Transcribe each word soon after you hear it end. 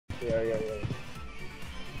Yeah.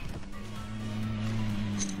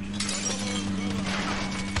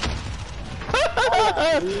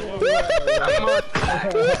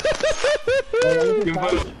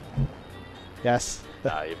 Yes.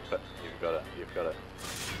 Nah, you've got it. You've got it.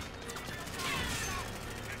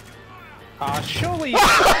 Ah, surely.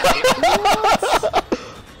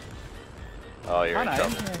 Oh, you're in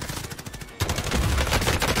trouble.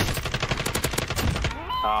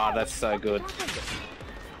 Ah, that's so good.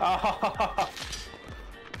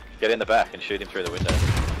 Get in the back and shoot him through the window.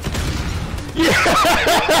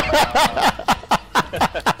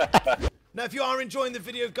 Now, if you are enjoying the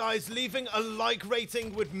video, guys, leaving a like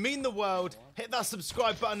rating would mean the world. Hit that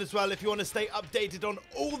subscribe button as well if you want to stay updated on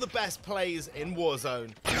all the best plays in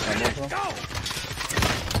Warzone.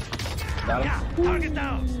 Go! Target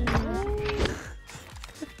down!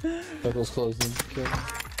 Circle's closing. Okay.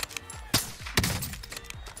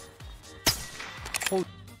 Hold.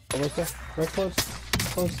 Almost there. Right close.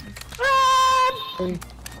 Close. Hey.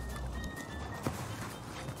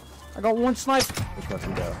 I got one snipe. Just let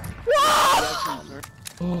him go.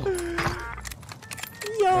 Oh.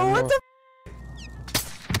 Yo, what the?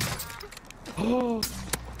 Oh.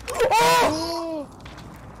 Oh.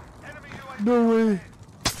 No way.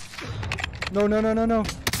 No. No,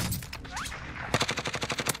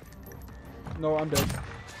 I'm dead.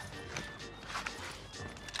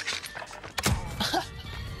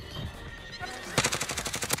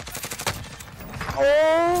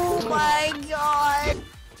 Oh my god.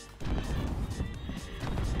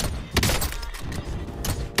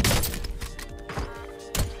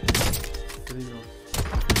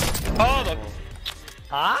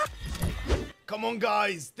 Huh? Come on,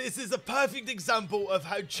 guys. This is a perfect example of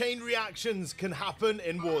how chain reactions can happen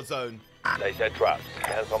in Warzone. They said traps.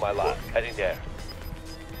 Hands on my lap. Heading there.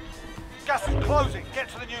 Gas is closing. Get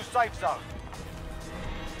to the new safe zone.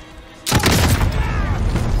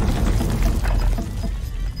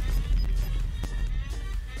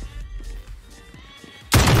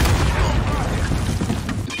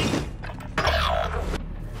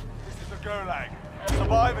 This is the Gulag.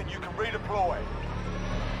 Survive and you can redeploy.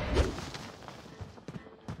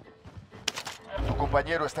 Tu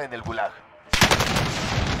compañero está en el Gulag.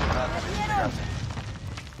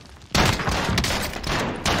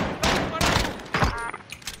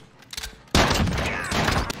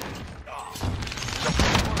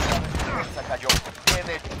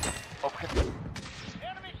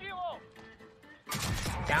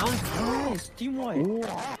 Down? Nice, team white.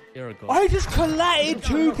 I just collated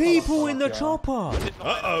two people in the chopper.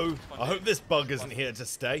 Uh-oh. I hope this bug isn't here to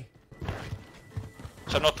stay.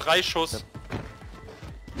 Ich hab noch 3 Schuss.